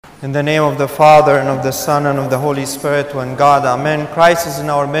In the name of the Father, and of the Son, and of the Holy Spirit, one God, Amen. Christ is in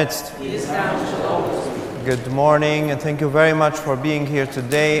our midst. He is now and shall always be. Good morning, and thank you very much for being here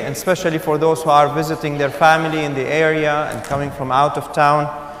today, and especially for those who are visiting their family in the area and coming from out of town.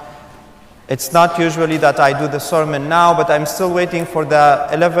 It's not usually that I do the sermon now, but I'm still waiting for the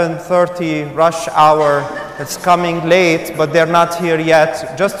 11:30 rush hour that's coming late, but they're not here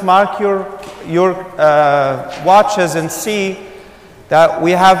yet. Just mark your watches and see that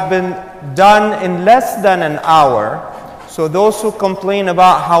we have been done in less than an hour. So those who complain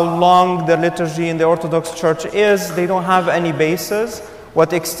about how long the liturgy in the Orthodox Church is, they don't have any basis.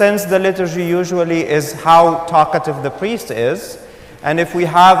 What extends the liturgy usually is how talkative the priest is. And if we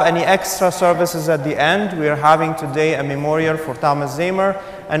have any extra services at the end, we are having today a memorial for Thomas Zemer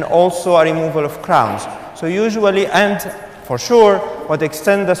and also a removal of crowns. So usually, and for sure, what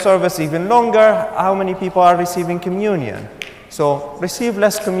extends the service even longer, how many people are receiving communion. So receive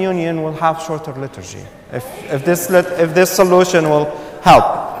less communion, will have shorter liturgy, if this solution will help.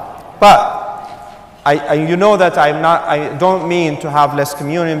 But you know that I don't mean to have less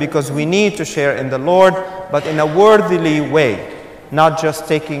communion, because we need to share in the Lord, but in a worthily way, not just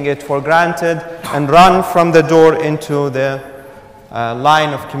taking it for granted and run from the door into the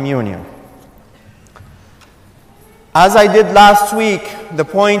line of communion. As I did last week, the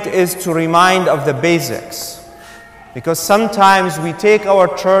point is to remind of the basics. Because sometimes we take our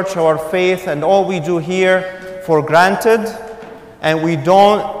church, our faith, and all we do here for granted, and we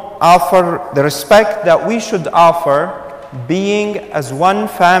don't offer the respect that we should offer, being as one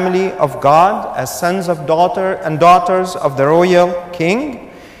family of God, as sons of daughters of the royal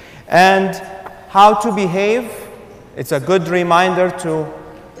king, and how to behave. It's a good reminder to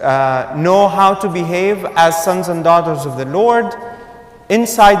know how to behave as sons and daughters of the Lord,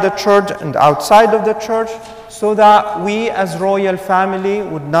 inside the church and outside of the church, so that we as royal family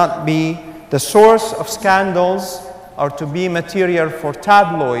would not be the source of scandals or to be material for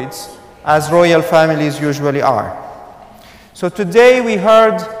tabloids, as royal families usually are. So today we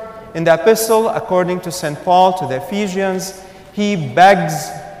heard in the epistle, according to St. Paul to the Ephesians, he begs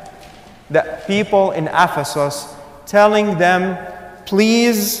the people in Ephesus, telling them,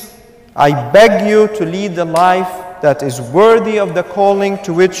 please, I beg you to lead a life that is worthy of the calling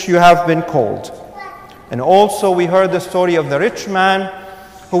to which you have been called. And also we heard the story of the rich man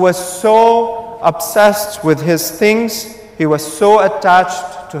who was so obsessed with his things, he was so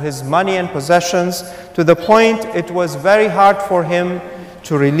attached to his money and possessions, to the point it was very hard for him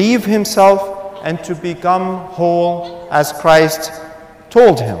to relieve himself and to become whole as Christ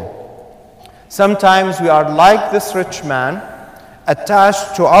told him. Sometimes we are like this rich man,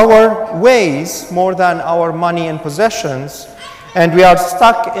 attached to our ways more than our money and possessions, and we are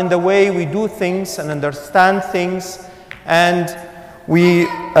stuck in the way we do things and understand things, and we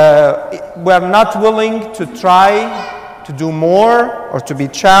are not willing to try to do more or to be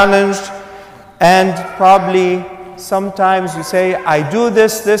challenged. And probably sometimes you say, I do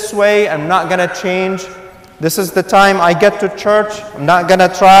this way, I'm not going to change. This is the time I get to church, I'm not going to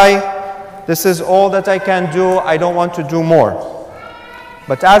try. This is all that I can do, I don't want to do more.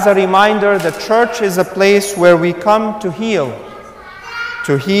 But as a reminder, the church is a place where we come to heal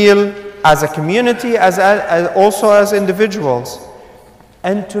as a community, as also as individuals,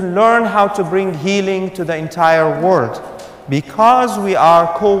 and to learn how to bring healing to the entire world. Because we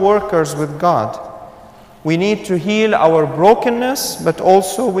are co-workers with God, we need to heal our brokenness, but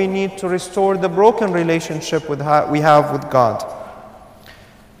also we need to restore the broken relationship we have with God.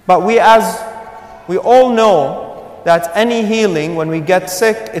 But we all know that any healing, when we get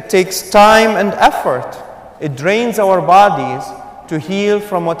sick, it takes time and effort. It drains our bodies to heal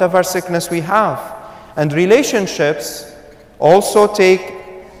from whatever sickness we have. And relationships also take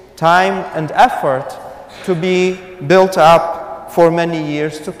time and effort to be built up for many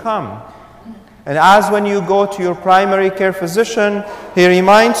years to come. And as when you go to your primary care physician, he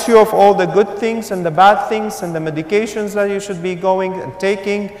reminds you of all the good things and the bad things and the medications that you should be going and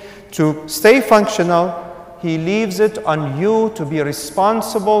taking to stay functional, he leaves it on you to be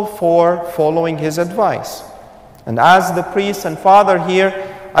responsible for following his advice. And as the priest and father here,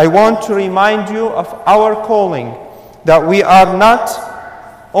 I want to remind you of our calling, that we are not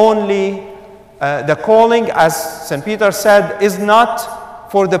only, the calling, as St. Peter said, is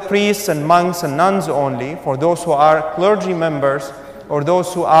not for the priests and monks and nuns only, for those who are clergy members or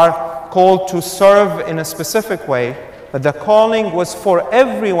those who are called to serve in a specific way, but the calling was for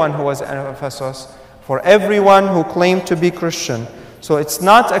everyone who was in Ephesus, for everyone who claimed to be Christian. So it's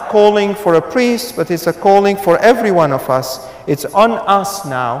not a calling for a priest, but it's a calling for every one of us. It's on us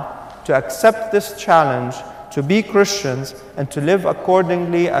now to accept this challenge to be Christians and to live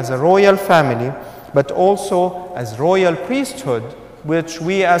accordingly as a royal family, but also as royal priesthood, which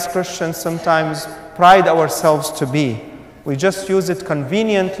we as Christians sometimes pride ourselves to be. We just use it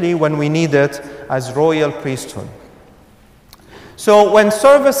conveniently when we need it as royal priesthood. So when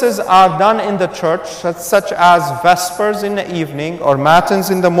services are done in the church, such as Vespers in the evening or Matins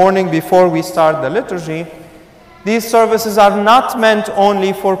in the morning before we start the liturgy, these services are not meant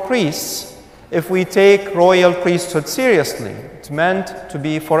only for priests if we take royal priesthood seriously. It's meant to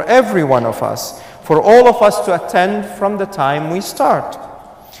be for every one of us, for all of us to attend from the time we start.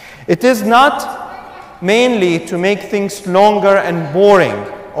 It is not mainly to make things longer and boring,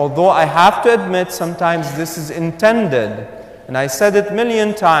 although I have to admit sometimes this is intended. And I said it a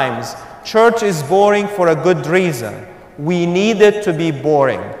million times, church is boring for a good reason. We need it to be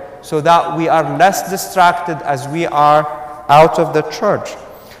boring so that we are less distracted as we are out of the church.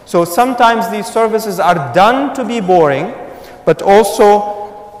 So sometimes these services are done to be boring, but also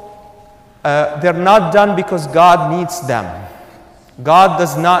they're not done because God needs them. God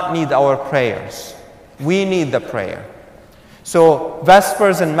does not need our prayers. We need the prayer. So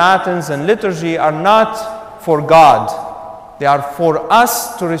Vespers and Matins and liturgy are not for God. They are for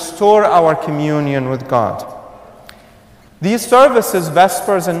us to restore our communion with God. These services,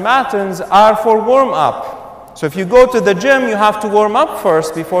 Vespers and Matins, are for warm-up. So if you go to the gym, you have to warm up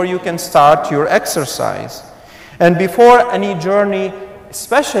first before you can start your exercise. And before any journey,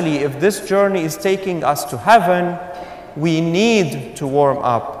 especially if this journey is taking us to heaven, we need to warm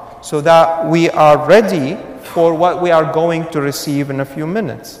up so that we are ready for what we are going to receive in a few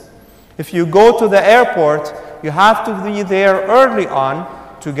minutes. If you go to the airport, you have to be there early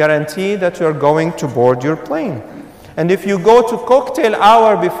on to guarantee that you are going to board your plane. And if you go to cocktail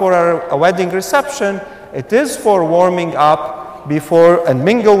hour before a wedding reception, it is for warming up before and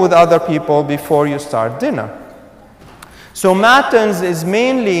mingle with other people before you start dinner. So Matins is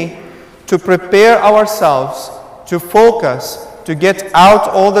mainly to prepare ourselves, to focus, to get out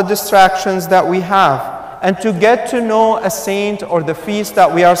all the distractions that we have, and to get to know a saint or the feast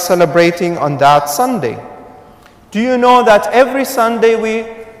that we are celebrating on that Sunday. Do you know that every Sunday we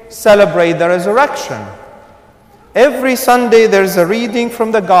celebrate the resurrection? Every Sunday there's a reading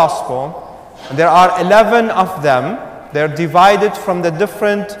from the Gospel. There are 11 of them. They're divided from the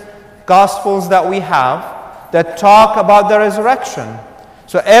different Gospels that we have that talk about the resurrection.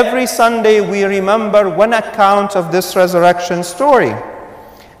 So every Sunday we remember one account of this resurrection story.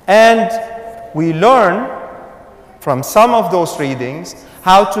 And we learn from some of those readings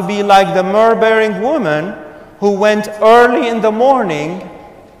how to be like the myrrh-bearing woman who went early in the morning,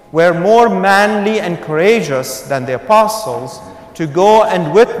 were more manly and courageous than the apostles, to go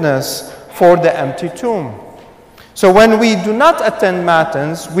and witness for the empty tomb. So when we do not attend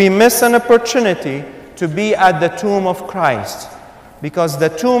Matins, we miss an opportunity to be at the tomb of Christ. Because the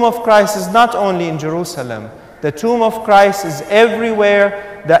tomb of Christ is not only in Jerusalem. The tomb of Christ is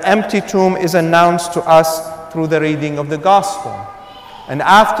everywhere. The empty tomb is announced to us through the reading of the Gospel. And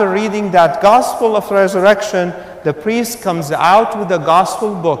after reading that Gospel of resurrection, the priest comes out with a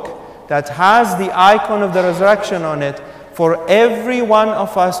Gospel book that has the icon of the resurrection on it for every one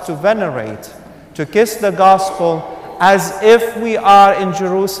of us to venerate, to kiss the Gospel as if we are in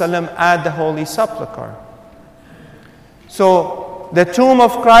Jerusalem at the Holy Sepulchre. So the tomb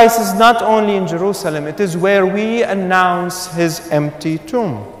of Christ is not only in Jerusalem, it is where we announce his empty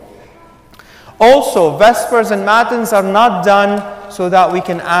tomb. Also, Vespers and Matins are not done so that we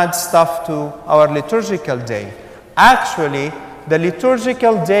can add stuff to our liturgical day. Actually, the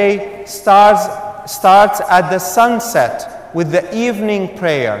liturgical day starts at the sunset with the evening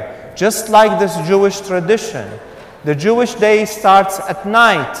prayer, just like this Jewish tradition. The Jewish day starts at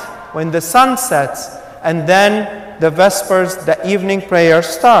night when the sun sets, and then the Vespers, the evening prayer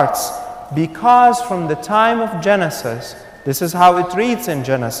starts. Because from the time of Genesis, this is how it reads in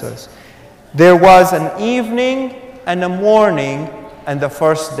Genesis, there was an evening and a morning and the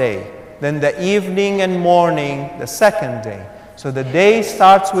first day. Then the evening and morning, the second day. So the day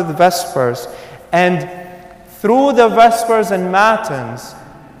starts with Vespers. And through the Vespers and Matins,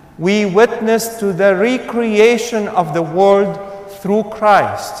 we witness to the recreation of the world through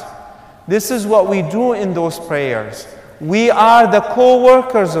Christ. This is what we do in those prayers. We are the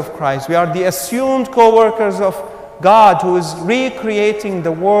co-workers of Christ. We are the assumed co-workers of God who is recreating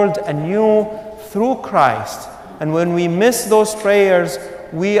the world anew through Christ. And when we miss those prayers,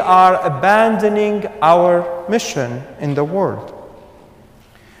 we are abandoning our mission in the world.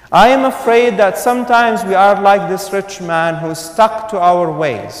 I am afraid that sometimes we are like this rich man who is stuck to our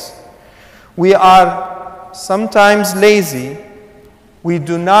ways. We are sometimes lazy. We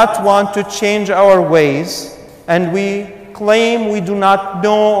do not want to change our ways. and we claim we do not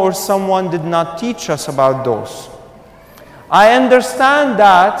know or someone did not teach us about those. I understand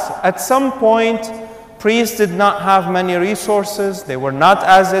that at some point, priests did not have many resources, they were not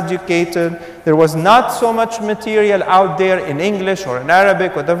as educated, there was not so much material out there in English or in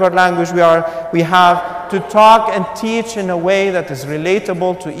Arabic, whatever language we have, to talk and teach in a way that is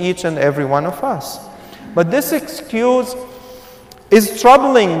relatable to each and every one of us. But this excuse is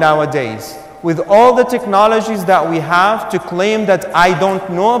troubling nowadays. With all the technologies that we have, to claim that I don't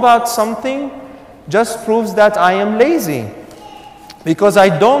know about something just proves that I am lazy. Because I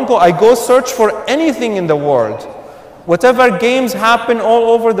go search for anything in the world. Whatever games happen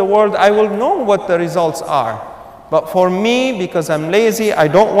all over the world, I will know what the results are. But for me, because I'm lazy, I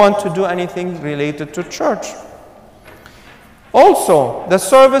don't want to do anything related to church. Also, the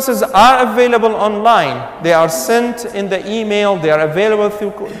services are available online. They are sent in the email. They are available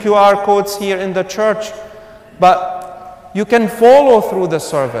through QR codes here in the church. But you can follow through the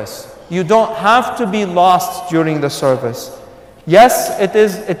service. You don't have to be lost during the service. Yes,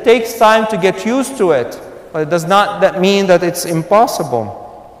 it takes time to get used to it, but it does not mean that it's impossible.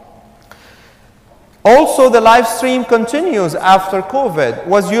 Also, the live stream continues after COVID. It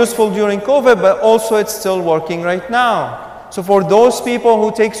was useful during COVID, but also it's still working right now. So for those people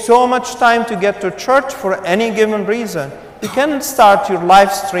who take so much time to get to church for any given reason, you can start your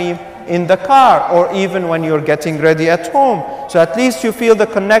live stream in the car or even when you're getting ready at home. So at least you feel the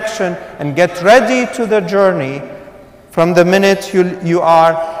connection and get ready to the journey from the minute you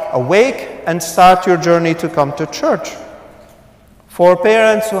are awake and start your journey to come to church. For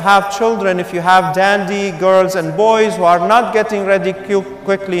parents who have children, if you have dandy girls and boys who are not getting ready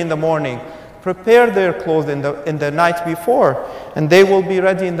quickly in the morning, prepare their clothes in the night before, and they will be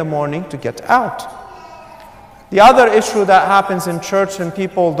ready in the morning to get out. The other issue that happens in church, and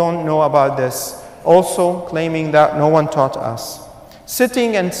people don't know about this, also claiming that no one taught us.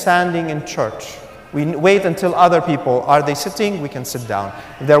 Sitting and standing in church. We wait until other people, are they sitting? We can sit down.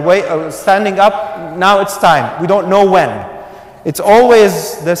 If they're standing up, now it's time. We don't know when. It's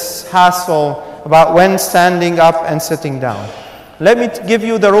always this hassle about when standing up and sitting down. Let me give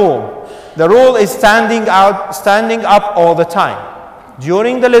you the rule. The rule is standing up all the time.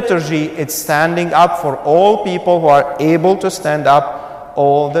 During the liturgy, it's standing up for all people who are able to stand up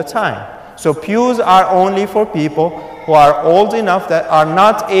all the time. So pews are only for people who are old enough that are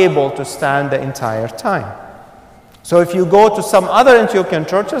not able to stand the entire time. So if you go to some other Antiochian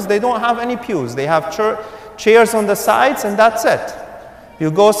churches, they don't have any pews. They have chairs on the sides and that's it. You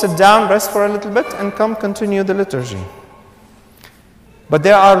go sit down, rest for a little bit, and continue the liturgy. But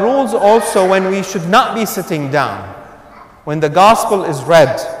there are rules also when we should not be sitting down. When the gospel is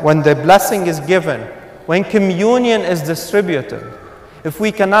read, when the blessing is given, when communion is distributed. If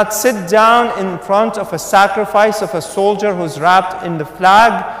we cannot sit down in front of a sacrifice of a soldier who's wrapped in the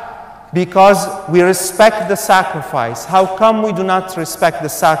flag because we respect the sacrifice, how come we do not respect the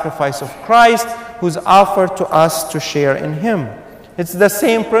sacrifice of Christ who's offered to us to share in Him? It's the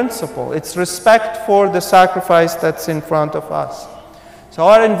same principle. It's respect for the sacrifice that's in front of us. So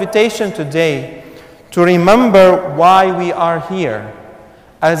our invitation today to remember why we are here.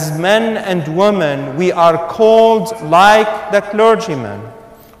 As men and women, we are called like the clergymen.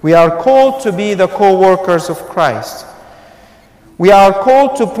 We are called to be the co-workers of Christ. We are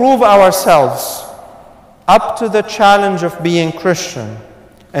called to prove ourselves up to the challenge of being Christian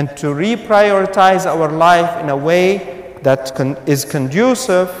and to reprioritize our life in a way that is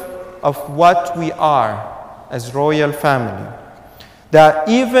conducive of what we are as royal family. That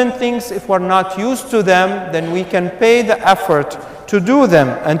even things, if we're not used to them, then we can pay the effort to do them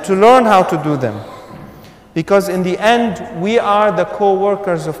and to learn how to do them. Because in the end, we are the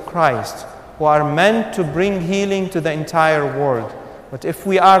co-workers of Christ who are meant to bring healing to the entire world. But if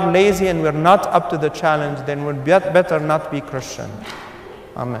we are lazy and we're not up to the challenge, then we'd better not be Christian.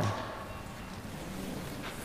 Amen.